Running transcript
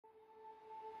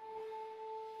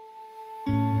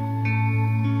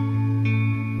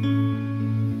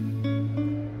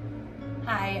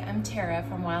Sarah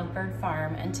from Wild Bird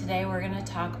Farm, and today we're going to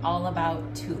talk all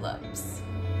about tulips.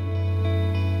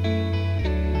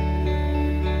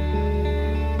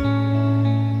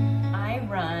 I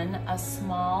run a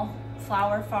small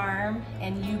flower farm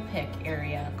and U-pick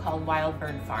area called Wild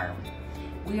Bird Farm.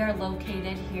 We are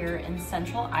located here in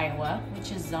central Iowa,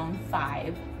 which is zone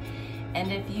 5.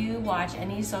 And if you watch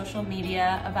any social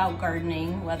media about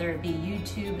gardening, whether it be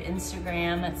YouTube,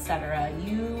 Instagram, etc.,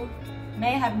 you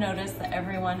may have noticed that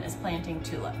everyone is planting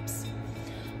tulips.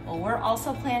 Well, we're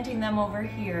also planting them over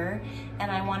here, and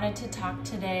I wanted to talk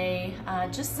today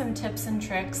just some tips and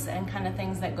tricks and kind of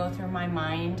things that go through my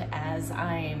mind as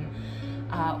I'm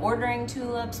ordering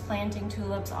tulips, planting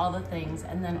tulips, all the things,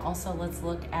 and then also let's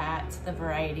look at the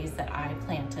varieties that I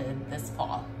planted this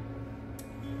fall.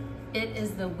 It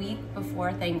is the week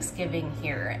before Thanksgiving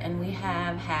here, and we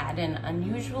have had an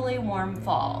unusually warm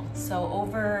fall. So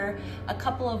over a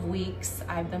couple of weeks,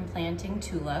 I've been planting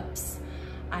tulips.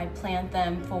 I plant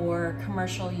them for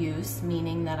commercial use,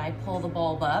 meaning that I pull the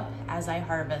bulb up as I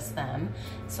harvest them.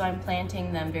 So I'm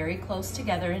planting them very close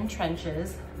together in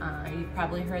trenches. You've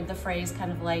probably heard the phrase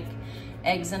kind of like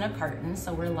eggs in a carton,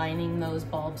 so we're lining those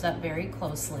bulbs up very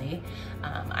closely.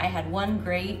 I had one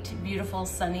great, beautiful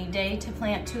sunny day to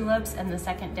plant tulips, and the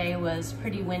second day was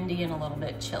pretty windy and a little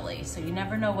bit chilly. So you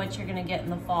never know what you're gonna get in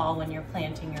the fall when you're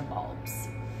planting your bulbs.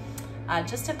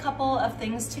 Just a couple of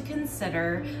things to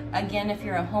consider. Again, if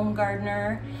you're a home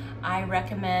gardener, I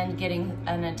recommend getting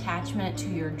an attachment to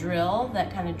your drill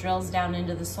that kind of drills down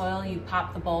into the soil. You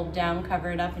pop the bulb down,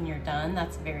 cover it up, and you're done.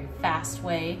 That's a very fast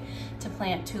way to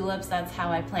plant tulips. That's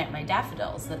how I plant my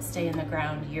daffodils that stay in the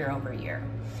ground year over year.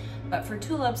 But for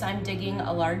tulips, I'm digging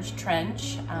a large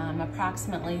trench,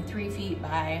 approximately 3 feet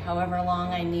by however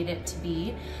long I need it to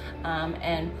be,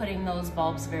 and putting those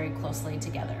bulbs very closely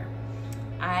together.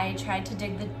 I tried to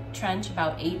dig the trench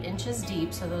about 8 inches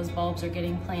deep, so those bulbs are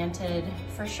getting planted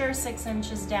for sure 6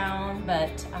 inches down,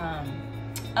 but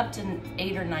up to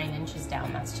 8 or 9 inches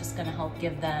down. That's just gonna help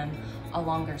give them a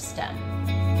longer stem.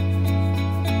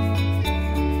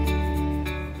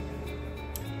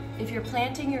 If you're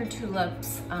planting your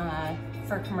tulips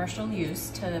for commercial use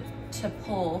to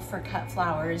pull for cut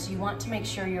flowers, you want to make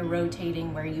sure you're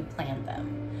rotating where you plant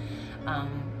them.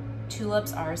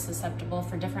 Tulips are susceptible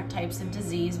for different types of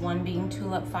disease, one being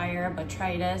tulip fire,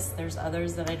 botrytis. There's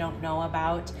others that I don't know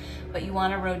about, but you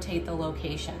want to rotate the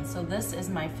location. So this is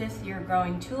my 5th year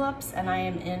growing tulips, and I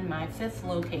am in my 5th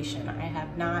location. I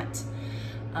have not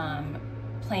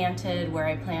planted where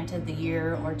I planted the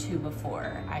year or 2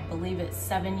 before. I believe it's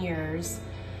 7 years.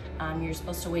 You're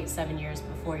supposed to wait 7 years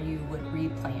before you would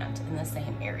replant in the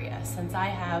same area. Since I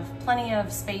have plenty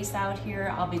of space out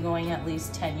here, I'll be going at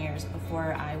least 10 years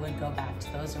before I would go back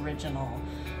to those original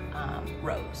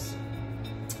rows.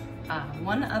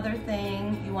 One other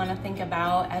thing you want to think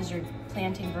about as you're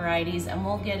planting varieties, and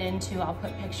we'll get into, I'll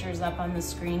put pictures up on the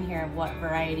screen here of what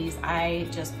varieties I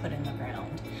just put in the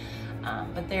ground.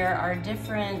 But there are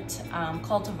different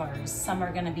cultivars. Some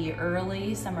are gonna be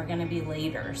early, some are gonna be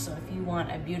later. So if you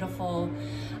want a beautiful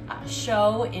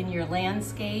show in your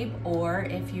landscape, or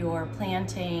if you're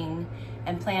planting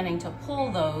and planning to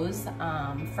pull those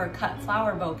for cut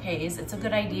flower bouquets, it's a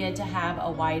good idea to have a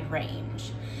wide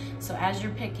range. So as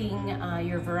you're picking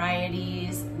your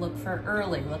varieties, look for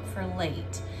early, look for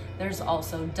late. There's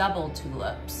also double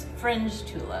tulips, fringe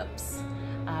tulips,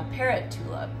 parrot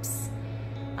tulips.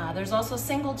 There's also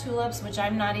single tulips, which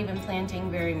I'm not even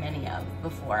planting very many of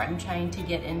before. I'm trying to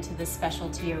get into the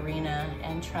specialty arena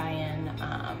and try and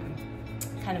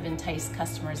kind of entice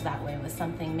customers that way with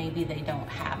something maybe they don't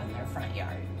have in their front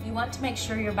yard. You want to make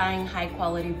sure you're buying high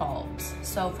quality bulbs.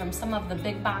 So from some of the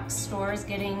big box stores,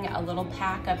 getting a little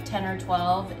pack of 10 or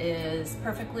 12 is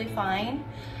perfectly fine.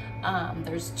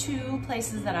 There's 2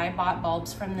 places that I bought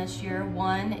bulbs from this year.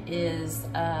 One is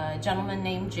a gentleman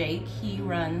named Jake. He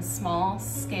runs Small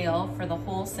Scale for the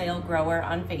Wholesale Grower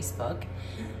on Facebook.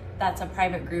 That's a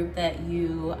private group that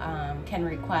you can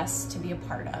request to be a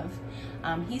part of.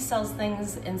 He sells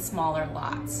things in smaller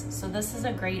lots. So this is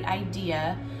a great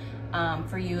idea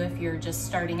for you if you're just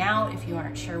starting out, if you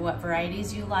aren't sure what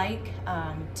varieties you like,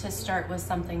 to start with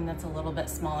something that's a little bit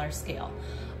smaller scale.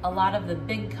 A lot of the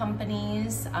big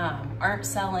companies aren't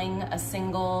selling a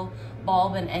single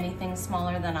bulb in anything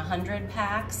smaller than 100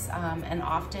 packs, and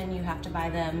often you have to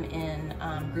buy them in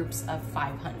groups of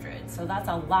 500. So that's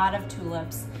a lot of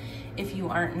tulips if you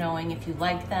aren't knowing if you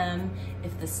like them,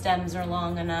 if the stems are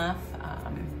long enough,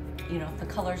 you know, if the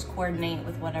colors coordinate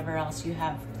with whatever else you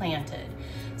have planted.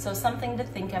 So something to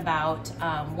think about.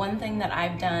 One thing that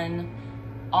I've done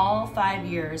all 5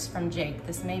 years from Jake.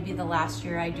 This may be the last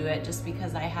year I do it just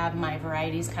because I have my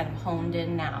varieties kind of honed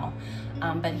in now.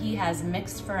 But he has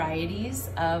mixed varieties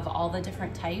of all the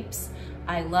different types.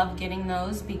 I love getting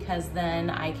those because then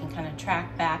I can kind of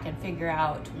track back and figure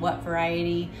out what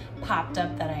variety popped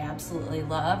up that I absolutely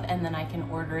love, and then I can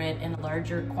order it in a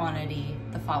larger quantity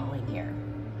the following year.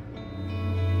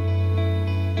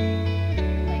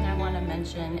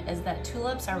 Is that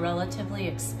tulips are relatively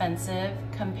expensive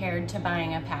compared to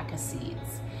buying a pack of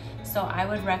seeds. So I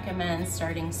would recommend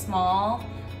starting small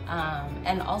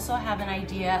and also have an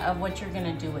idea of what you're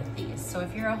gonna do with these. So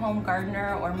if you're a home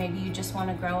gardener, or maybe you just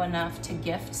wanna grow enough to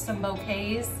gift some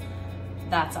bouquets,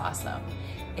 that's awesome.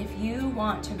 If you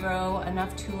want to grow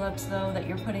enough tulips though that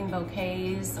you're putting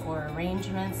bouquets or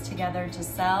arrangements together to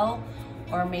sell,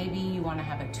 or maybe you want to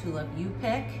have a tulip you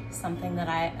pick, something that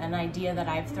an idea that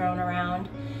I've thrown around,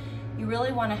 you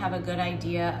really want to have a good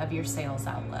idea of your sales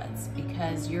outlets,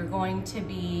 because you're going to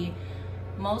be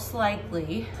most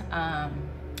likely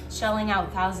shelling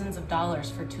out thousands of dollars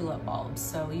for tulip bulbs.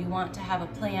 So you want to have a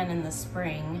plan in the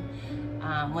spring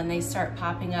when they start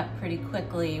popping up pretty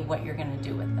quickly, what you're going to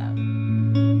do with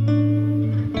them.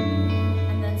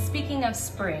 And then speaking of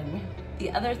spring, the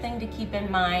other thing to keep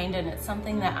in mind, and it's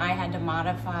something that I had to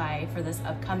modify for this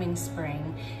upcoming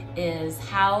spring, is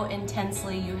how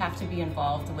intensely you have to be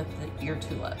involved with your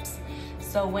tulips.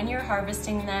 So when you're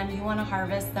harvesting them, you want to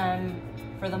harvest them,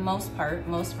 for the most part,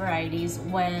 most varieties,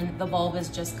 when the bulb is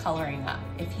just coloring up.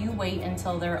 If you wait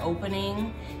until they're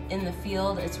opening in the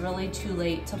field, it's really too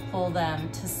late to pull them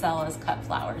to sell as cut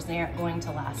flowers. They aren't going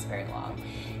to last very long.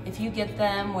 If you get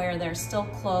them where they're still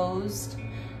closed,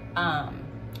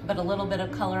 but a little bit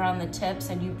of color on the tips,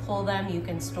 and you pull them, you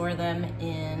can store them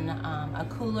in a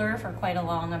cooler for quite a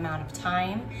long amount of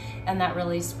time, and that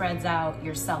really spreads out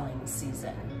your selling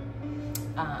season.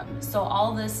 So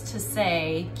all this to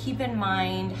say, keep in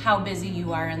mind how busy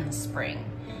you are in the spring.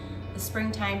 The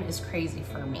springtime is crazy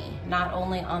for me, not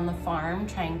only on the farm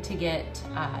trying to get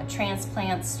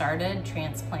transplants started,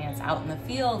 transplants out in the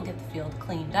field, get the field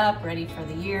cleaned up, ready for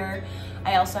the year.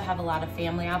 I also have a lot of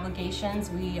family obligations.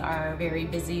 We are very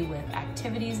busy with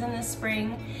activities in the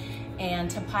spring,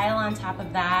 and to pile on top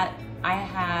of that, I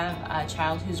have a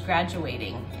child who's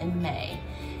graduating in May,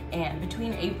 and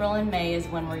between April and May is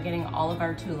when we're getting all of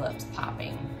our tulips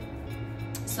popping.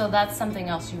 So that's something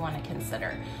else you want to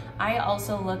consider. I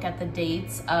also look at the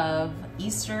dates of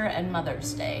Easter and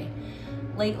Mother's Day.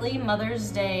 Lately,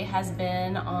 Mother's Day has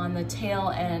been on the tail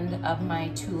end of my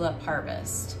tulip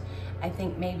harvest. I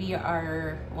think maybe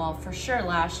well, for sure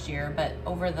last year, but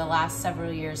over the last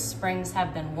several years, springs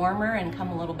have been warmer and come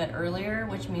a little bit earlier,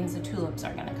 which means the tulips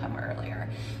are gonna come earlier.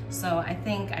 So I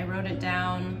think I wrote it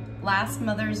down, last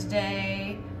Mother's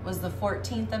Day was the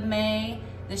 14th of May.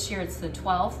 This year it's the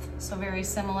 12th, so very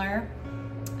similar.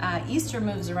 Easter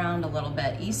moves around a little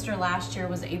bit. Easter last year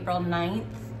was April 9th,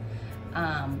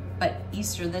 but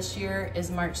Easter this year is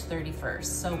March 31st.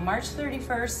 So March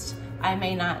 31st, I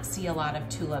may not see a lot of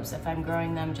tulips if I'm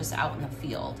growing them just out in the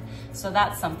field. So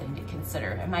that's something to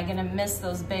consider. Am I gonna miss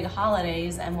those big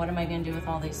holidays, and what am I gonna do with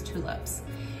all these tulips?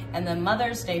 And then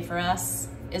Mother's Day for us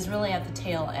is really at the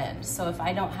tail end. So if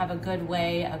I don't have a good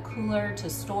way, a cooler to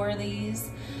store these,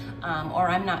 or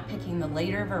I'm not picking the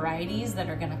later varieties that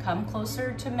are gonna come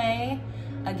closer to May,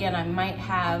 again, I might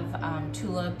have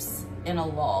tulips in a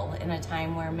lull, in a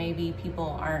time where maybe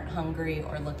people aren't hungry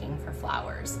or looking for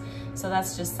flowers. So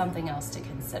that's just something else to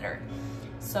consider.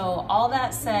 So all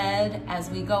that said, as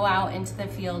we go out into the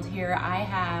field here, I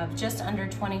have just under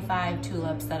 25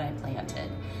 tulips that I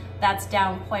planted. That's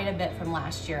down quite a bit from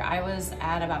last year. I was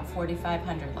at about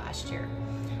 4,500 last year.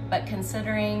 But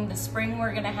considering the spring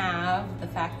we're gonna have, the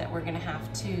fact that we're gonna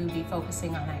have to be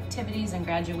focusing on activities and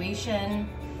graduation,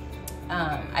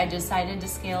 I decided to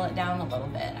scale it down a little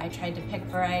bit. I tried to pick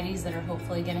varieties that are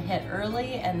hopefully gonna hit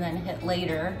early and then hit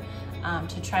later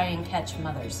to try and catch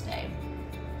Mother's Day.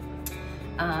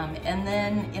 And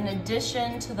then in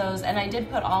addition to those, and I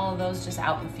did put all of those just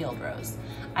out in field rows.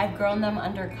 I've grown them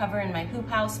under cover in my hoop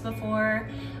house before.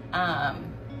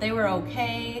 They were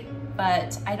okay,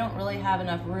 but I don't really have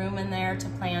enough room in there to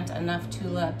plant enough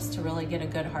tulips to really get a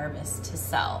good harvest to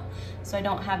sell. So I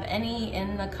don't have any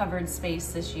in the covered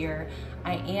space this year.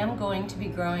 I am going to be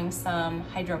growing some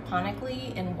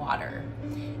hydroponically in water.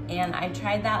 And I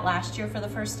tried that last year for the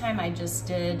first time. I just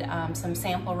did some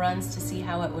sample runs to see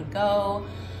how it would go.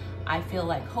 I feel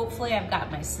like hopefully I've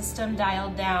got my system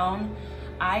dialed down.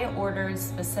 I ordered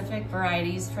specific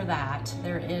varieties for that.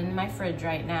 They're in my fridge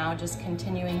right now, just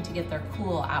continuing to get their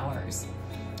cool hours.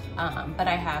 But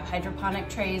I have hydroponic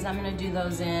trays I'm gonna do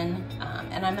those in,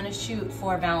 and I'm gonna shoot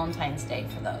for Valentine's Day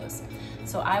for those.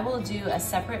 So I will do a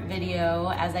separate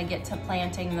video as I get to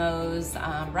planting those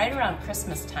right around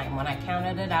Christmas time. When I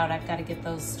counted it out, I've got to get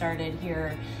those started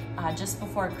here just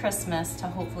before Christmas to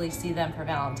hopefully see them for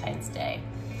Valentine's Day.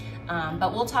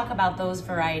 But we'll talk about those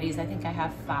varieties. I think I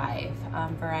have 5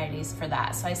 varieties for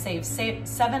that. So I saved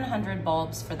 700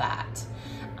 bulbs for that.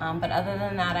 But other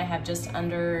than that, I have just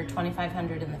under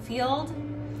 2,500 in the field.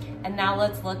 And now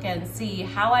let's look and see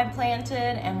how I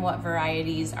planted and what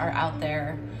varieties are out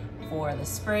there for the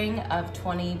spring of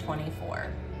 2024.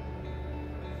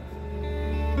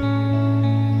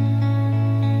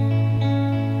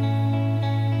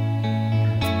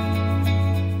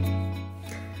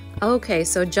 Okay,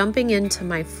 so jumping into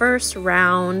my first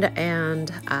round and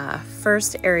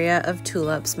first area of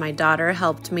tulips, my daughter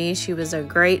helped me. She was a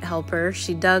great helper.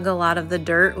 She dug a lot of the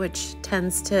dirt, which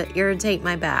tends to irritate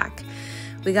my back.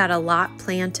 We got a lot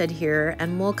planted here,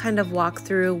 and we'll kind of walk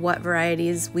through what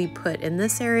varieties we put in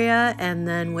this area and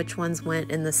then which ones went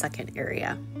in the second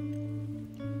area.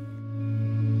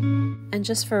 And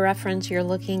just for reference, you're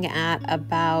looking at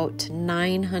about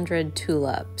 900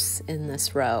 tulips in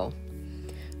this row.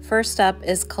 First up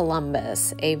is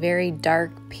Columbus, a very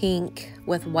dark pink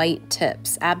with white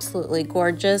tips. Absolutely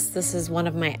gorgeous. This is one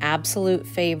of my absolute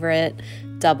favorite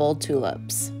double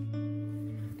tulips.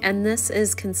 And this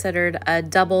is considered a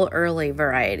double early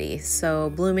variety, so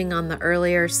blooming on the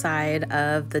earlier side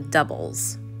of the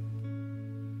doubles.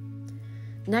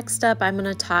 Next up, I'm going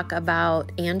to talk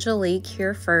about Angelique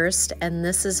here first, and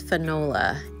this is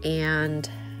Finola. And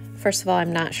first of all,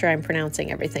 I'm not sure I'm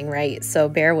pronouncing everything right, so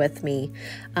bear with me.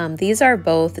 These are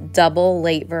both double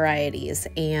late varieties,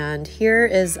 and here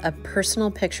is a personal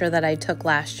picture that I took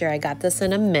last year. I got this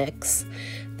in a mix.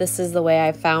 This is the way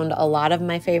I found a lot of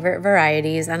my favorite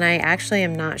varieties, and I actually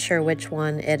am not sure which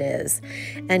one it is.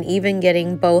 And even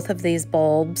getting both of these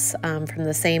bulbs from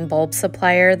the same bulb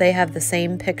supplier, they have the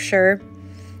same picture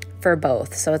for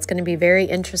both. So it's going to be very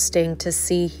interesting to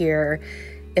see here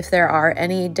if there are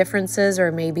any differences,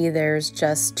 or maybe there's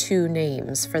just 2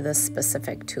 names for this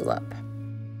specific tulip.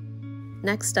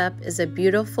 Next up is a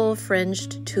beautiful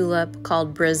fringed tulip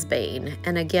called Brisbane.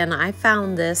 And again, I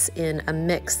found this in a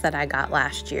mix that I got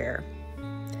last year.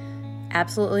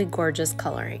 Absolutely gorgeous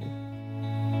coloring.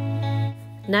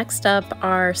 Next up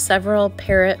are several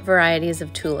parrot varieties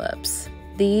of tulips.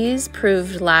 These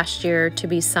proved last year to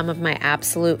be some of my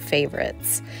absolute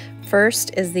favorites.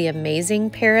 First is the Amazing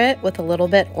Parrot with a little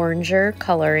bit oranger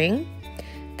coloring.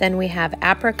 Then we have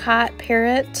Apricot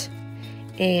Parrot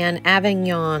and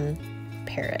Avignon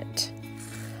Parrot.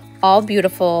 All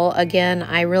beautiful. Again,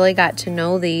 I really got to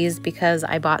know these because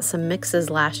I bought some mixes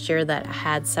last year that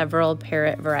had several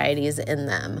parrot varieties in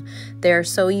them. They're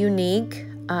so unique,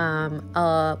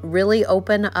 really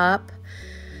open up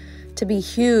to be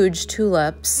huge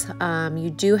tulips. You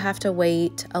do have to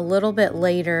wait a little bit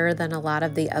later than a lot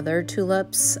of the other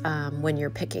tulips when you're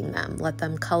picking them. Let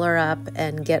them color up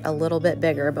and get a little bit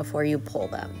bigger before you pull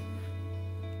them.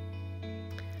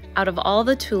 Out of all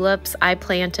the tulips I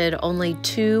planted, only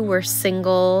 2 were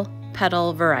single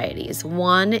petal varieties.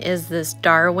 One is this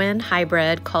Darwin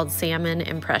hybrid called Salmon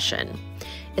Impression.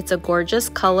 It's a gorgeous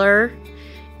color.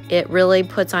 It really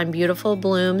puts on beautiful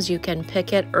blooms. You can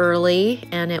pick it early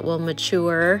and it will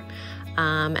mature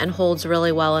and holds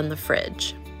really well in the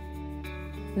fridge.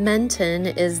 Menton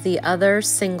is the other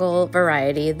single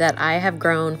variety that I have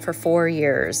grown for 4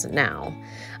 years now.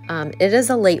 It is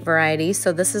a late variety,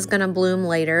 so this is going to bloom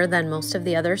later than most of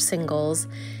the other singles,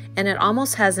 and it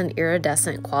almost has an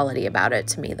iridescent quality about it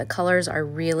to me. The colors are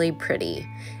really pretty.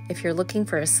 If you're looking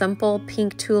for a simple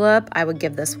pink tulip, I would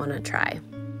give this one a try.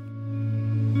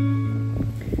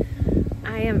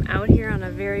 I am out here on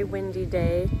a very windy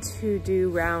day to do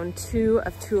round 2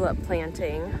 of tulip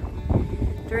planting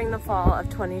during the fall of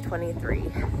 2023.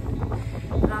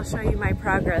 And I'll show you my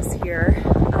progress here.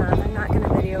 I'm not going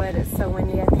to video it, it's so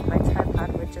windy. I think my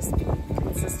tripod would just be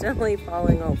consistently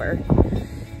falling over.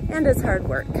 And it's hard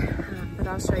work, but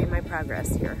I'll show you my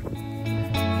progress here.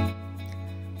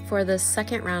 For the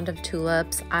second round of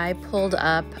tulips, I pulled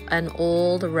up an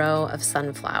old row of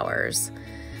sunflowers.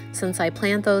 Since I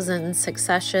plant those in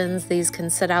successions, these can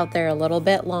sit out there a little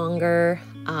bit longer,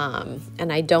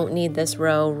 and I don't need this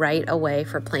row right away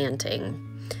for planting.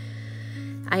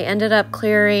 I ended up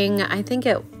clearing, I think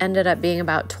it ended up being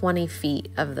about 20 feet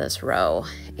of this row.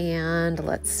 And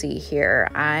let's see here,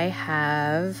 I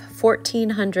have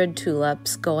 1,400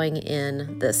 tulips going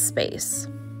in this space.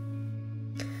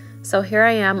 So here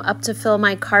I am up to fill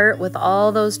my cart with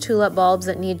all those tulip bulbs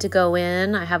that need to go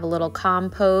in. I have a little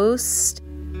compost.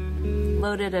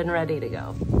 loaded and ready to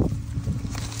go.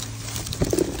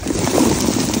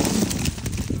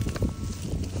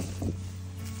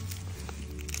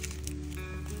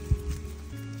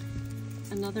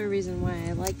 Another reason why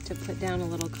I like to put down a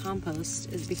little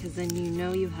compost is because then you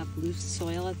know you have loose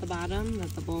soil at the bottom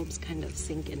that the bulbs kind of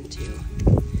sink into.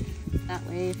 That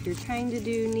way, if you're trying to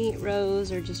do neat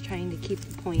rows or just trying to keep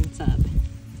the points up,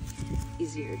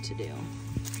 easier to do.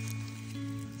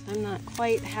 So I'm not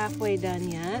quite halfway done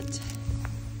yet,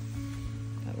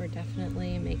 but we're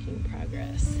definitely making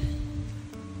progress.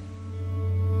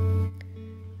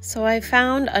 So I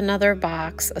found another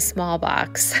box, a small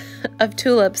box, of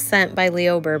tulips sent by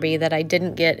Leo Burby that I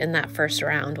didn't get in that first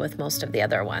round with most of the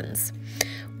other ones.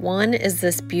 One is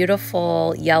this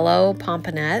beautiful yellow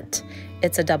pomponette.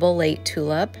 It's a double late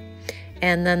tulip.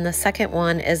 And then the second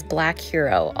one is Black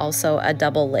Hero, also a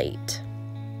double late.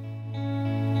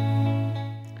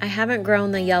 I haven't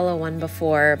grown the yellow one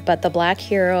before, but the Black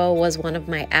Hero was one of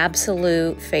my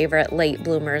absolute favorite late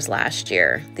bloomers last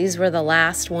year. These were the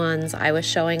last ones I was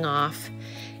showing off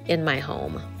in my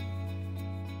home.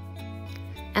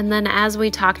 And then as we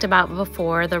talked about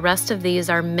before, the rest of these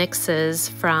are mixes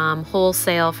from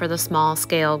wholesale for the small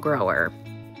scale grower.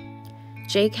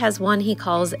 Jake has one he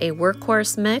calls a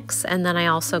workhorse mix, and then I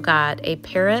also got a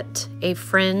parrot, a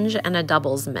fringe, and a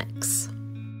doubles mix.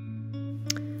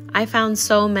 I found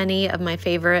so many of my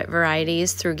favorite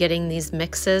varieties through getting these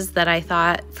mixes that I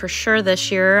thought for sure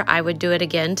this year I would do it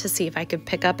again to see if I could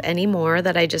pick up any more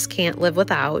that I just can't live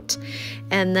without.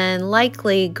 And then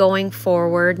likely going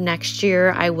forward next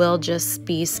year, I will just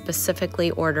be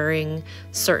specifically ordering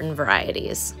certain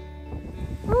varieties.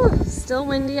 Ooh, still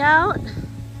windy out.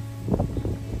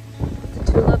 The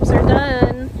tulips are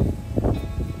done.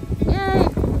 Yay!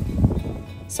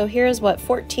 So here's what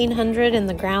 1,400 in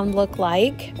the ground look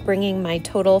like, bringing my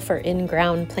total for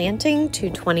in-ground planting to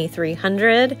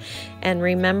 2,300. And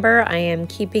remember, I am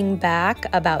keeping back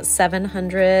about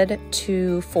 700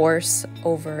 to force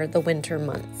over the winter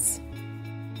months.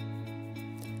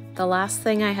 The last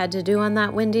thing I had to do on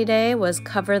that windy day was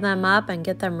cover them up and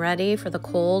get them ready for the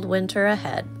cold winter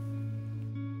ahead.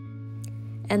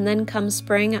 And then come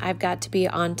spring, I've got to be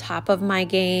on top of my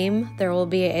game. There will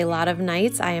be a lot of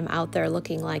nights I am out there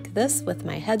looking like this with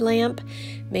my headlamp,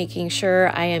 making sure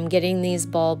I am getting these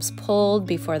bulbs pulled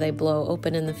before they blow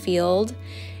open in the field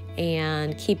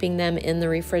and keeping them in the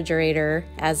refrigerator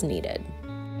as needed.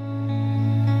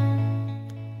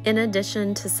 In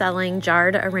addition to selling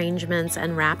jarred arrangements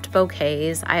and wrapped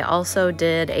bouquets, I also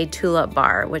did a tulip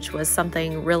bar, which was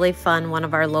something really fun one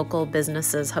of our local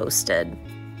businesses hosted.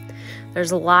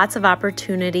 There's lots of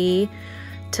opportunity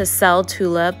to sell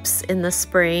tulips in the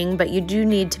spring, but you do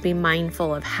need to be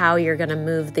mindful of how you're going to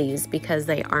move these because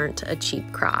they aren't a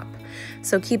cheap crop.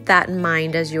 So keep that in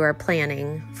mind as you are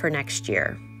planning for next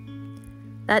year.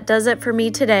 That does it for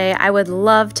me today. I would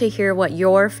love to hear what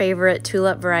your favorite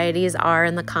tulip varieties are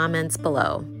in the comments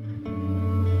below.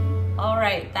 All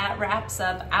right, that wraps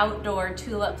up outdoor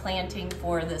tulip planting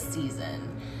for the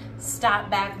season. Stop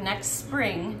back next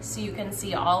spring so you can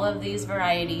see all of these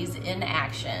varieties in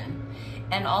action.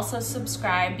 And also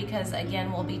subscribe because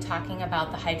again, we'll be talking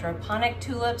about the hydroponic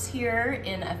tulips here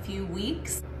in a few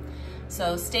weeks.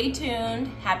 So stay tuned.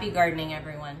 Happy gardening,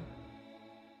 everyone.